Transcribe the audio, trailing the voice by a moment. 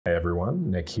Hey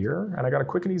everyone, Nick here, and I got a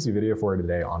quick and easy video for you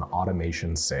today on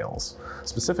automation sales.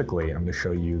 Specifically, I'm going to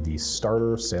show you the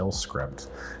starter sales script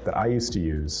that I used to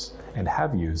use and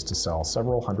have used to sell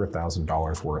several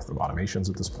 $100,000 worth of automations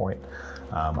at this point.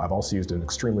 I've also used an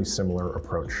extremely similar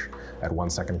approach at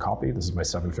 1 Second Copy. This is my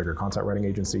 7-figure content writing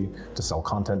agency to sell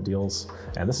content deals,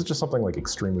 and this is just something like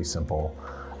extremely simple.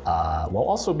 While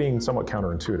also being somewhat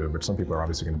counterintuitive, which some people are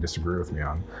obviously going to disagree with me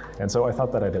on. And so I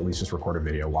thought that I'd at least just record a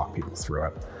video, walk people through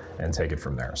it, and take it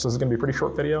from there. So this is going to be a pretty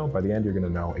short video. By the end, you're going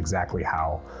to know exactly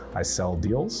how I sell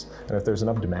deals. And if there's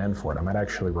enough demand for it, I might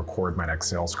actually record my next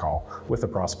sales call with the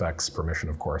prospect's permission,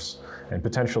 of course, and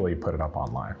potentially put it up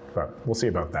online. But we'll see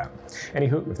about that.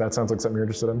 Anywho, if that sounds like something you're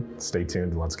interested in, stay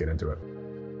tuned and let's get into it.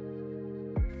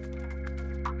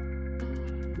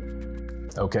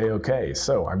 Okay,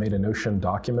 so I made a Notion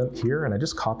document here and I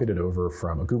just copied it over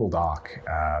from a Google Doc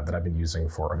that I've been using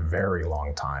for a very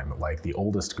long time, like the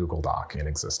oldest Google Doc in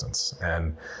existence.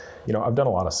 And you know, I've done a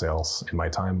lot of sales in my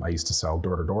time. I used to sell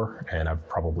door to door, and I've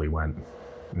probably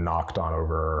knocked on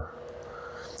over,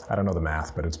 I don't know the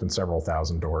math, but it's been several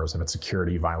thousand doors. I've had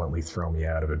security violently throw me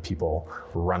out. I've had people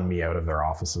run me out of their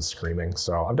offices screaming.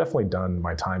 So I've definitely done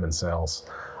my time in sales.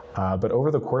 But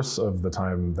over the course of the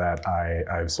time that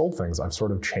I've sold things, I've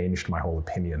sort of changed my whole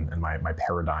opinion and my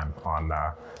paradigm on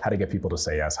how to get people to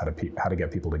say yes, how to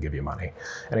get people to give you money.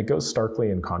 And it goes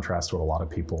starkly in contrast to what a lot of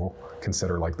people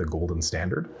consider like the golden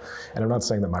standard. And I'm not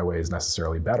saying that my way is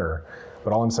necessarily better,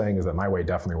 but all I'm saying is that my way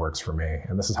definitely works for me.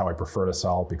 And this is how I prefer to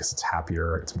sell because it's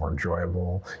happier, it's more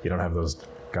enjoyable. You don't have those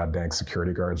goddamn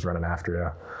security guards running after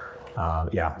you.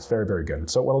 Yeah, it's very, very good.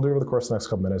 So what I'll do over the course of the next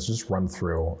couple minutes is just run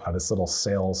through this little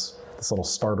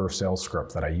starter sales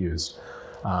script that I used.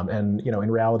 And you know,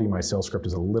 in reality, my sales script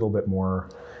is a little bit more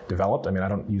developed. I mean, I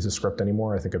don't use a script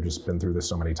anymore. I think I've just been through this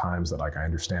so many times that like I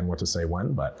understand what to say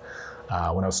when. But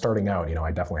when I was starting out, you know,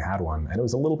 I definitely had one, and it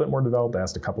was a little bit more developed. I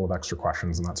asked a couple of extra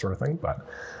questions and that sort of thing. But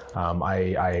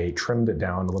I trimmed it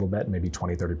down a little bit, maybe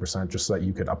 20–30%, just so that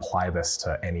you could apply this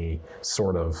to any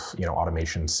sort of, you know,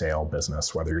 automation sale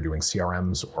business, whether you're doing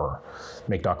CRMs or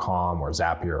Make.com or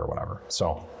Zapier or whatever.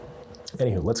 So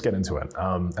anywho, let's get into it.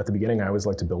 At the beginning, I always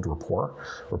like to build rapport.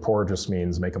 Rapport just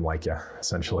means make them like you,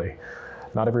 essentially.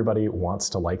 Not everybody wants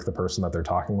to like the person that they're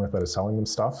talking with that is selling them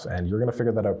stuff, and you're gonna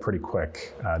figure that out pretty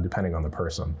quick, depending on the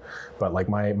person. But like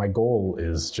my goal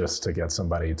is just to get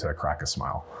somebody to crack a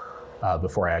smile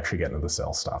before I actually get into the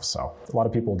sales stuff. So a lot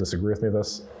of people disagree with me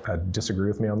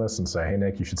on this and say, hey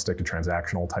Nick, you should stick to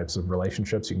transactional types of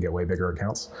relationships. You can get way bigger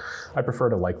accounts. I prefer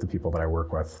to like the people that I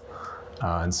work with.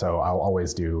 And so I'll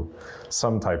always do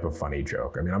some type of funny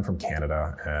joke. I mean, I'm from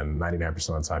Canada, and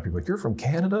 99% of the time people are like, you're from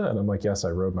Canada? And I'm like, yes, I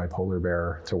rode my polar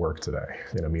bear to work today.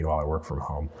 You know, meanwhile I work from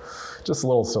home. Just a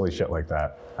little silly shit like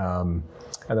that. And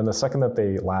then the second that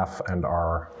they laugh and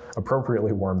are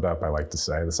appropriately warmed up, I like to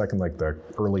say, the second like the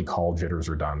early call jitters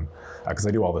are done, because I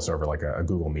do all this over like a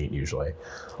Google Meet usually,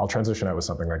 I'll transition out with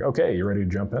something like, okay, you ready to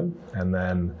jump in? And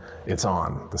then it's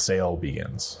on, the sale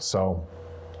begins. So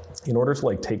in order to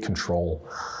like take control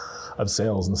of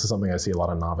sales, and this is something I see a lot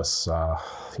of novice,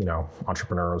 you know,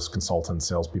 entrepreneurs, consultants,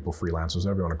 salespeople, freelancers,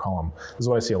 whatever you want to call them, this is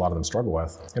what I see a lot of them struggle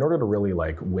with. In order to really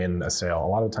like win a sale, a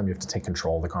lot of the time you have to take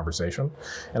control of the conversation.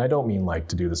 And I don't mean like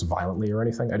to do this violently or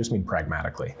anything, I just mean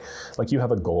pragmatically. Like you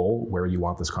have a goal where you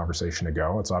want this conversation to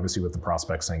go. It's obviously with the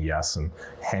prospect saying yes and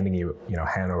handing you, you know,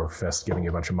 hand over fist, giving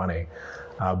you a bunch of money.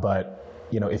 But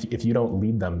you know, if you don't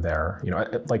lead them there, you know,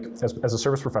 like as a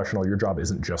service professional, your job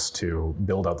isn't just to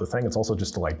build out the thing, it's also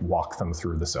just to like walk them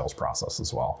through the sales process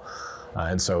as well.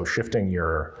 And so shifting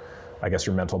your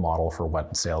mental model for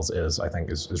what sales is, I think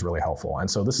is really helpful.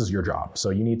 And so this is your job.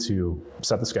 So you need to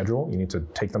set the schedule, you need to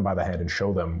take them by the head and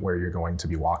show them where you're going to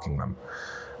be walking them.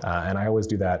 And I always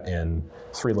do that in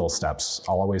 3 little steps.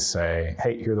 I'll always say,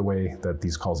 hey, here's the way that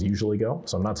these calls usually go.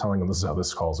 So I'm not telling them this is how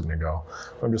this call is going to go.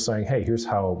 I'm just saying, hey, here's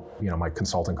how, you know, my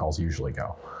consulting calls usually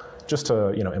go. Just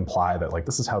to, you know, imply that like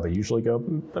this is how they usually go,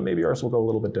 but maybe ours will go a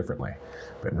little bit differently.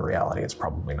 But in reality, it's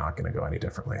probably not going to go any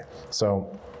differently.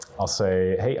 So I'll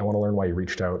say, hey, I want to learn why you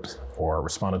reached out or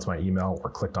responded to my email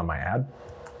or clicked on my ad.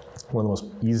 One of the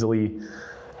most easily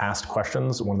asked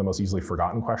questions, one of the most easily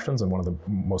forgotten questions, and one of the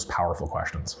most powerful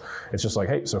questions. It's just like,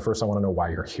 hey, so first I want to know why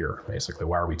you're here, basically.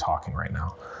 Why are we talking right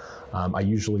now? I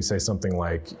usually say something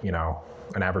like, you know,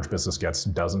 an average business gets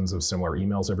dozens of similar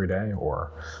emails every day,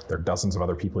 or there are dozens of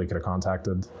other people you could have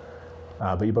contacted.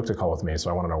 but you booked a call with me, so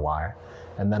I want to know why.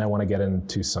 And then I want to get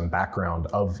into some background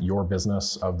of your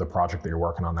business, of the project that you're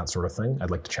working on, that sort of thing. I'd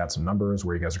like to chat some numbers,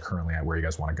 where you guys are currently at, where you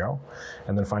guys want to go.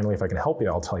 And then finally, if I can help you,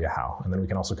 I'll tell you how. And then we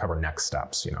can also cover next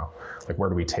steps, like where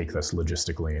do we take this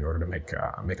logistically in order to make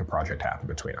a project happen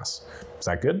between us. Is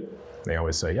that good? They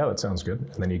always say, yeah, that sounds good.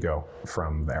 And then you go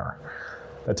from there.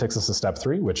 That takes us to step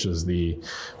 3, which is the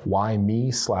why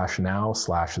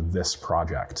me/now/this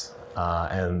project.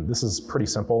 And this is pretty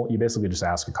simple. You basically just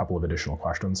ask a couple of additional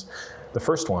questions. The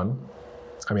first one,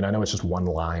 I know it's just one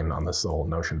line on this little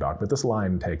Notion doc, but this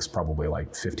line takes probably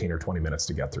like 15 or 20 minutes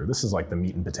to get through. This is like the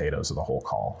meat and potatoes of the whole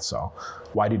call. So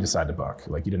why did you decide to book?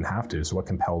 Like, you didn't have to, so what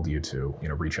compelled you to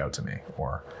reach out to me?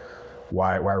 Or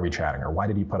why are we chatting? Or why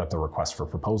did you put up the request for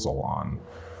proposal on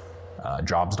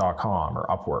jobs.com or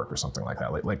Upwork or something like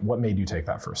that? Like what made you take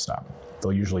that first step?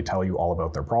 They'll usually tell you all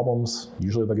about their problems.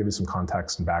 Usually they'll give you some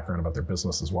context and background about their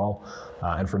business as well.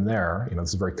 And from there, this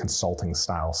is very consulting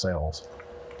style sales.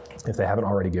 If they haven't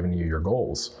already given you your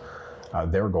goals,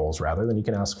 their goals rather, then you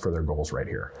can ask for their goals right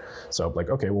here. So like,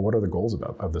 okay, well, what are the goals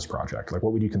of this project? Like,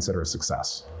 what would you consider a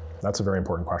success? That's a very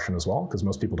important question as well, because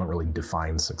most people don't really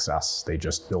define success. They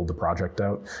just build the project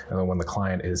out, and then when the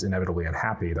client is inevitably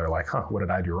unhappy, they're like, what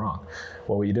did I do wrong?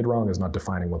 Well, what you did wrong is not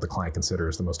defining what the client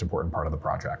considers the most important part of the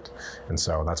project. And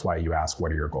so that's why you ask,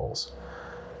 what are your goals?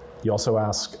 You also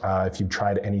ask if you've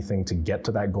tried anything to get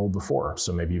to that goal before.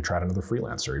 So maybe you've tried another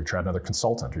freelancer, you've tried another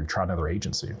consultant, or you've tried another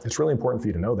agency. It's really important for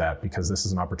you to know that, because this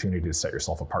is an opportunity to set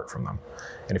yourself apart from them.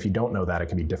 And if you don't know that, it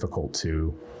can be difficult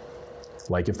to,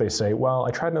 like if they say, well,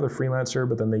 I tried another freelancer,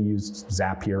 but then they used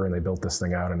Zapier and they built this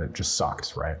thing out and it just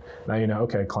sucked, right? Now you know,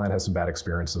 okay, client has some bad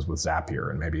experiences with Zapier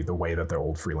and maybe the way that their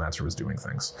old freelancer was doing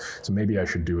things. So maybe I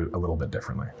should do it a little bit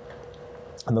differently.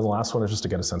 And then the last one is just to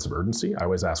get a sense of urgency. I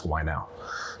always ask, why now?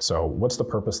 So what's the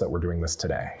purpose that we're doing this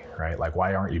today, right? Like,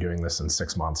 why aren't you doing this in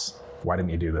 6 months? Why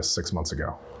didn't you do this 6 months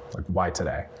ago? Like, why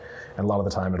today? And a lot of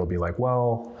the time it'll be like,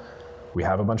 well, we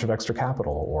have a bunch of extra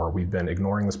capital, or we've been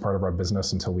ignoring this part of our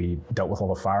business until we dealt with all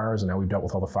the fires, and now we've dealt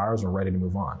with all the fires and we're ready to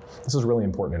move on. This is really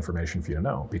important information for you to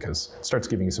know, because it starts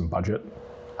giving you some budget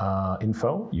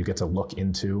info. You get to look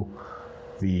into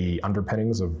the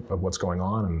underpinnings of what's going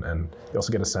on, and you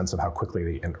also get a sense of how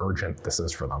quickly and urgent this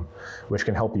is for them, which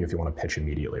can help you if you want to pitch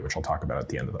immediately, which I'll talk about at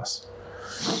the end of this.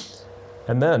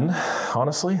 And then,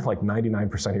 honestly, like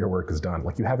 99% of your work is done.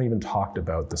 Like, you haven't even talked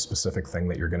about the specific thing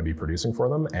that you're going to be producing for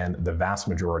them, and the vast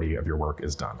majority of your work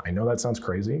is done. I know that sounds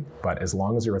crazy, but as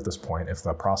long as you're at this point, if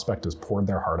the prospect has poured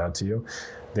their heart out to you,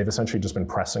 they've essentially just been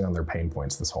pressing on their pain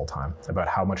points this whole time about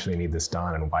how much they need this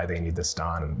done and why they need this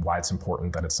done and why it's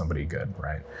important that it's somebody good,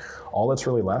 right? All that's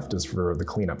really left is for the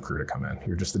cleanup crew to come in.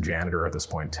 You're just the janitor at this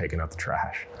point, taking out the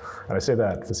trash. And I say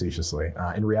that facetiously.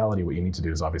 In reality, what you need to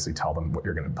do is obviously tell them what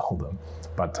you're going to build them.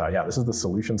 But yeah, this is the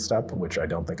solution step, which I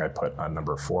don't think I put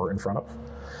number 4 in front of.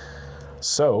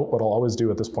 So what I'll always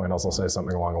do at this point is I'll say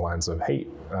something along the lines of, hey,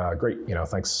 great,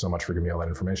 thanks so much for giving me all that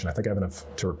information. I think I have enough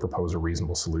to propose a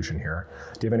reasonable solution here.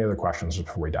 Do you have any other questions just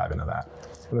before we dive into that?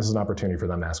 And this is an opportunity for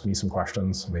them to ask me some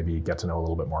questions, maybe get to know a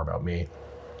little bit more about me.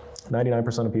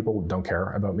 99% of people don't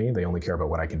care about me. They only care about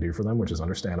what I can do for them, which is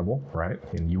understandable, right?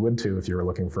 And you would too if you were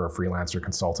looking for a freelancer,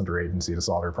 consultant, or agency to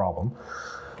solve your problem.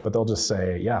 But they'll just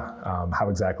say, yeah, how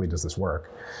exactly does this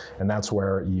work? And that's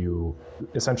where you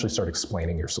essentially start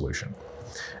explaining your solution.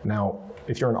 Now,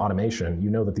 if you're in automation,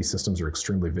 you know that these systems are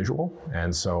extremely visual.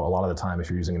 And so a lot of the time, if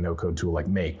you're using a no-code tool like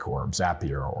Make or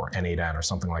Zapier or N8N or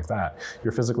something like that,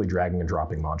 you're physically dragging and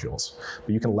dropping modules.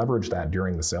 But you can leverage that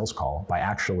during the sales call by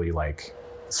actually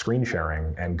screen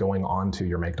sharing and going onto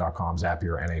your Make.com,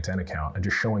 Zapier, N8N account and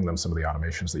just showing them some of the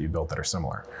automations that you built that are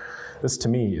similar. This to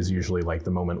me is usually like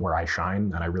the moment where I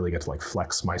shine and I really get to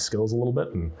flex my skills a little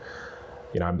bit. And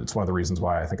it's one of the reasons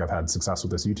why I think I've had success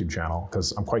with this YouTube channel,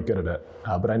 because I'm quite good at it.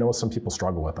 But I know some people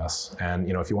struggle with this. And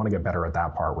if you want to get better at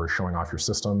that part, where showing off your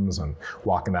systems and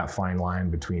walking that fine line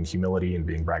between humility and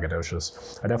being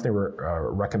braggadocious, I definitely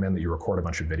recommend that you record a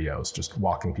bunch of videos just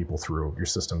walking people through your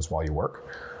systems while you work.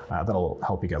 That'll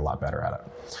help you get a lot better at it.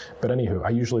 But anywho, I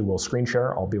usually will screen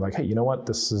share. I'll be like, hey, you know what?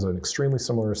 This is an extremely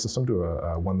similar system to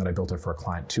one that I built it for a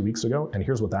client 2 weeks ago, and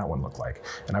here's what that one looked like.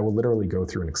 And I will literally go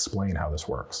through and explain how this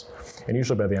works. And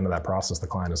usually by the end of that process, the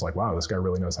client is like, wow, this guy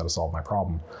really knows how to solve my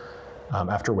problem.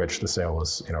 After which the sale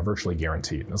is virtually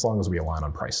guaranteed, as long as we align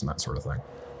on price and that sort of thing.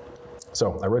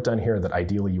 So I wrote down here that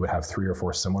ideally you would have 3 or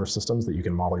 4 similar systems that you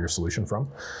can model your solution from.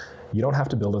 You don't have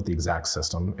to build out the exact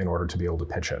system in order to be able to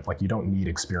pitch it. Like, you don't need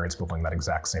experience building that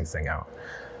exact same thing out.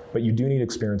 But you do need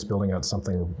experience building out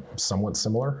something somewhat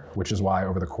similar, which is why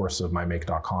over the course of my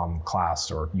make.com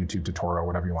class or YouTube tutorial,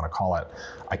 whatever you want to call it,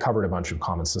 I covered a bunch of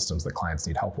common systems that clients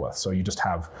need help with. So you just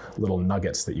have little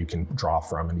nuggets that you can draw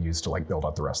from and use to like build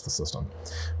out the rest of the system.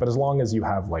 But as long as you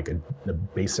have like a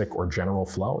basic or general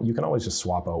flow, you can always just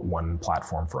swap out one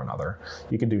platform for another.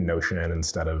 You can do Notion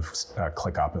instead of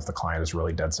ClickUp if the client is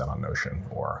really dead set on Notion,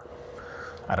 or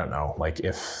I don't know, like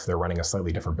if they're running a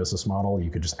slightly different business model, you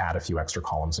could just add a few extra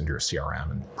columns into your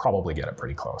CRM and probably get it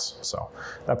pretty close. So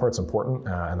that part's important,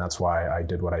 and that's why I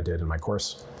did what I did in my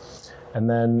course. And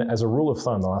then as a rule of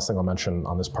thumb, the last thing I'll mention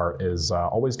on this part is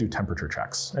always do temperature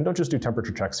checks. And don't just do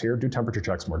temperature checks here, do temperature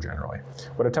checks more generally.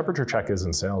 What a temperature check is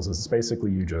in sales is it's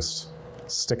basically you just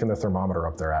sticking the thermometer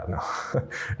up there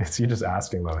it's you just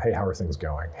asking them, hey, how are things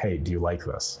going? Hey, do you like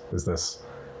this? Is this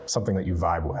something that you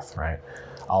vibe with, right?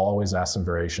 I'll always ask some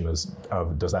variation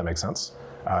of does that make sense?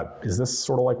 Is this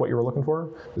sort of like what you were looking for?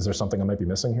 Is there something I might be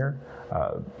missing here?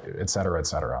 Et cetera, et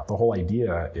cetera. The whole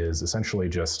idea is essentially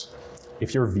just,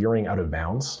 if you're veering out of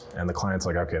bounds and the client's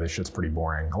like, okay, this shit's pretty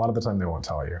boring, a lot of the time they won't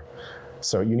tell you.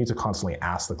 So you need to constantly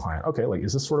ask the client, okay, like,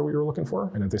 is this sort of what you were looking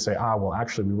for? And if they say, well,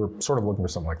 actually, we were sort of looking for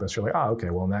something like this, you're like, okay,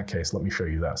 well, in that case, let me show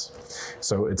you this.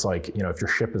 So it's like, if your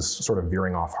ship is sort of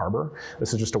veering off harbor,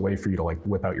 this is just a way for you to like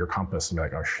whip out your compass and be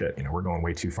like, oh shit, we're going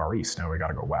way too far east, now we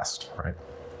gotta go west, right?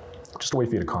 Just a way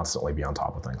for you to constantly be on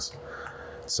top of things.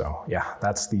 So yeah,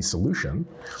 that's the solution.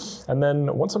 And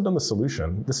then once I'm done the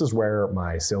solution, this is where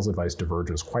my sales advice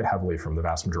diverges quite heavily from the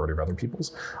vast majority of other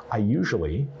people's. I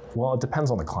usually, well, it depends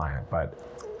on the client, but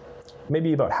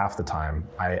maybe about half the time,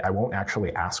 I won't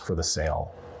actually ask for the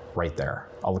sale right there.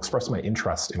 I'll express my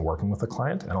interest in working with the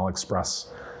client, and I'll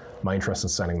express my interest in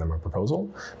sending them a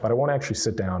proposal, but I won't actually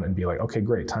sit down and be like, okay,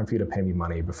 great, time for you to pay me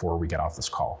money before we get off this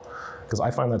call. Because I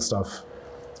find that stuff,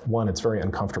 one, it's very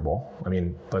uncomfortable. I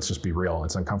mean, let's just be real.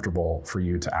 It's uncomfortable for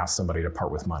you to ask somebody to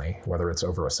part with money, whether it's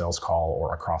over a sales call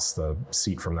or across the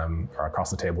seat from them or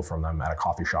across the table from them at a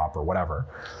coffee shop or whatever.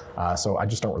 So I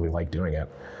just don't really like doing it.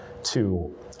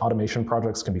 Two, automation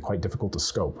projects can be quite difficult to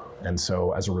scope. And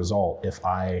so as a result, if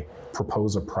I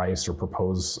propose a price or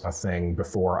propose a thing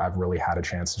before I've really had a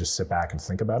chance to just sit back and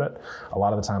think about it, a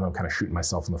lot of the time I'm kind of shooting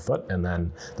myself in the foot, and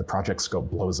then the project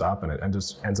scope blows up and it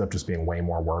just ends up just being way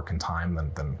more work and time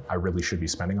than I really should be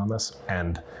spending on this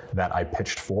and that I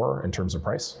pitched for in terms of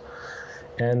price.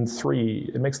 And three,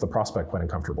 it makes the prospect quite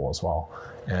uncomfortable as well.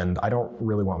 And I don't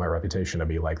really want my reputation to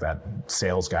be like that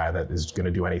sales guy that is going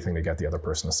to do anything to get the other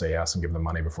person to say yes and give them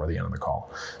money before the end of the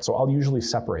call. So I'll usually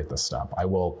separate this step. I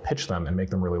will pitch them and make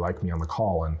them really like me on the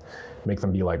call and make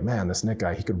them be like, man, this Nick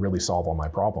guy, he could really solve all my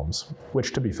problems,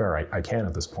 which to be fair, I can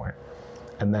at this point.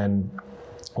 And then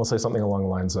we'll say something along the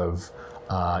lines of,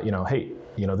 hey,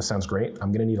 this sounds great.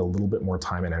 I'm going to need a little bit more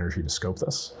time and energy to scope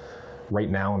this. Right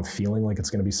now, I'm feeling like it's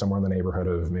going to be somewhere in the neighborhood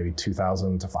of maybe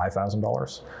 $2,000 to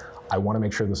 $5,000. I want to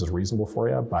make sure this is reasonable for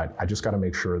you, but I just got to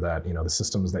make sure that the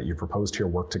systems that you proposed here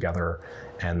work together,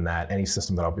 and that any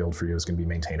system that I'll build for you is going to be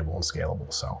maintainable and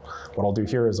scalable. So what I'll do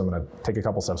here is I'm going to take a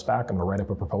couple steps back. I'm going to write up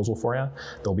a proposal for you.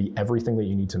 There'll be everything that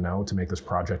you need to know to make this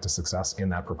project a success in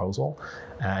that proposal,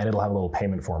 and it'll have a little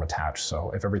payment form attached.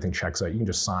 So if everything checks out, you can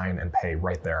just sign and pay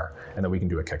right there, and then we can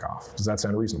do a kickoff. Does that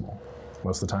sound reasonable?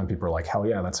 Most of the time people are like, hell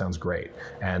yeah, that sounds great.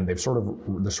 And they're sort of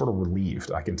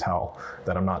relieved. I can tell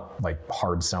that I'm not like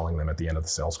hard selling them at the end of the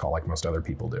sales call like most other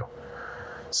people do.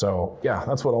 So yeah,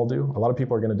 that's what I'll do. A lot of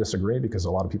people are going to disagree because a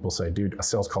lot of people say, dude, a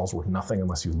sales call is worth nothing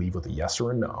unless you leave with a yes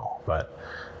or a no. But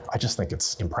I just think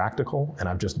it's impractical, and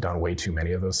I've just done way too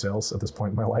many of those sales at this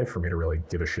point in my life for me to really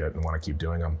give a shit and want to keep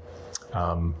doing them.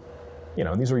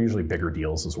 And these are usually bigger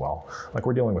deals as well. Like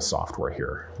we're dealing with software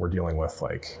here. We're dealing with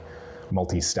like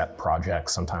multi-step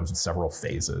projects, sometimes with several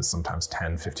phases, sometimes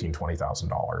 $10,000, $15,000,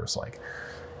 $20,000. Like,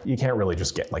 you can't really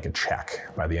just get like a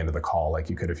check by the end of the call like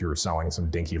you could if you were selling some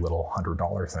dinky little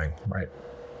 $100 thing, right?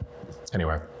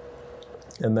 Anyway,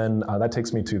 and then that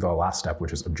takes me to the last step,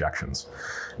 which is objections.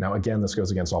 Now, again, this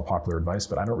goes against all popular advice,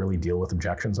 but I don't really deal with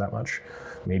objections that much.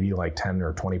 Maybe like 10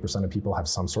 or 20% of people have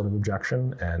some sort of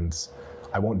objection, and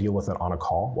I won't deal with it on a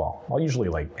call. Well, I'll usually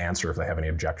like answer if they have any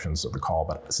objections at the call,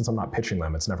 but since I'm not pitching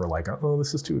them, it's never like, oh,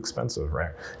 this is too expensive,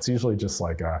 right? It's usually just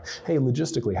like, hey,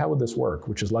 logistically, how would this work?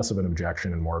 Which is less of an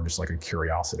objection and more of just like a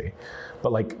curiosity.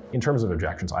 But like in terms of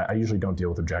objections, I usually don't deal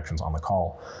with objections on the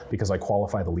call because I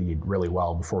qualify the lead really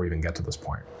well before we even get to this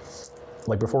point.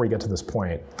 Like before we get to this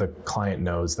point, the client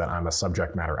knows that I'm a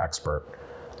subject matter expert.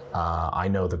 I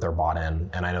know that they're bought in,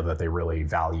 and I know that they really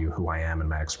value who I am and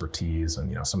my expertise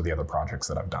and some of the other projects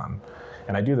that I've done.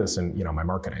 And I do this in my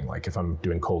marketing. Like if I'm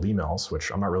doing cold emails,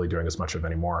 which I'm not really doing as much of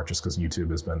anymore just because YouTube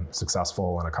has been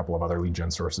successful and a couple of other lead gen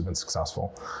sources have been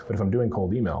successful. But if I'm doing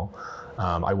cold email,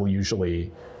 I will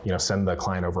usually send the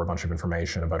client over a bunch of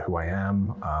information about who I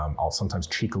am. I'll sometimes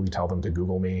cheekily tell them to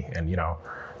Google me, and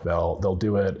they'll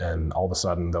do it, and all of a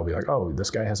sudden they'll be like, oh, this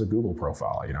guy has a Google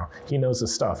profile. He knows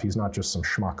his stuff. He's not just some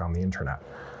schmuck on the internet.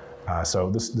 So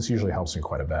this usually helps me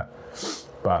quite a bit.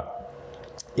 But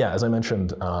yeah, as I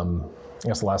mentioned, I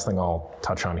guess the last thing I'll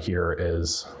touch on here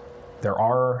is there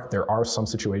are some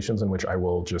situations in which I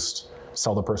will just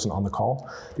sell the person on the call.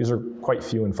 These are quite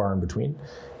few and far in between.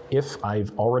 If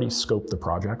I've already scoped the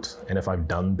project, and if I've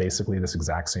done basically this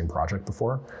exact same project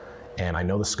before, and I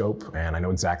know the scope, and I know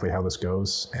exactly how this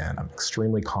goes, and I'm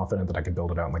extremely confident that I could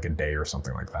build it out in like a day or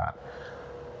something like that,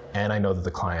 and I know that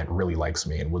the client really likes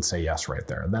me and would say yes right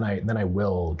there, then I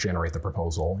will generate the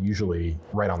proposal, usually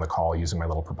right on the call using my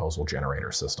little proposal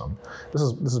generator system. This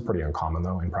is pretty uncommon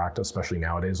though in practice, especially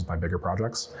nowadays with my bigger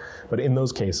projects. But in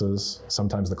those cases,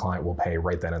 sometimes the client will pay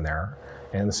right then and there.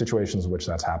 And the situations in which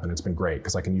that's happened, it's been great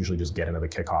because I can usually just get into the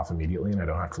kickoff immediately and I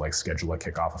don't have to like schedule a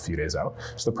kickoff a few days out.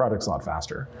 So the project's a lot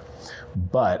faster.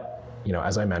 But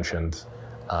as I mentioned,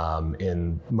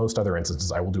 in most other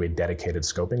instances, I will do a dedicated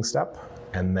scoping step,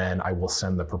 and then I will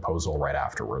send the proposal right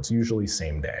afterwards, usually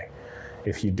same day.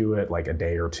 If you do it like a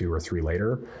day or 2 or 3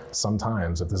 later,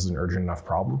 sometimes if this is an urgent enough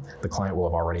problem, the client will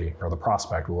have already, or the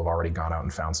prospect will have already gone out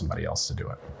and found somebody else to do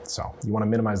it. So you want to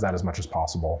minimize that as much as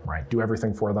possible, right? Do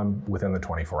everything for them within the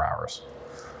 24 hours.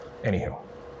 Anywho,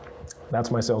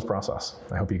 that's my sales process.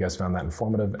 I hope you guys found that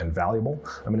informative and valuable.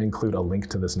 I'm going to include a link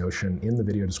to this Notion in the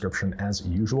video description as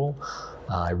usual.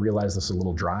 I realize this is a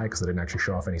little dry because I didn't actually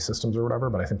show off any systems or whatever,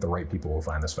 but I think the right people will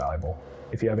find this valuable.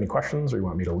 If you have any questions or you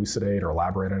want me to elucidate or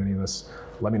elaborate on any of this,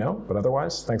 let me know. But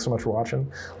otherwise, thanks so much for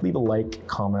watching. Leave a like,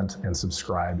 comment, and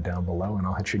subscribe down below, and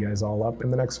I'll hit you guys all up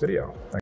in the next video. Thanks.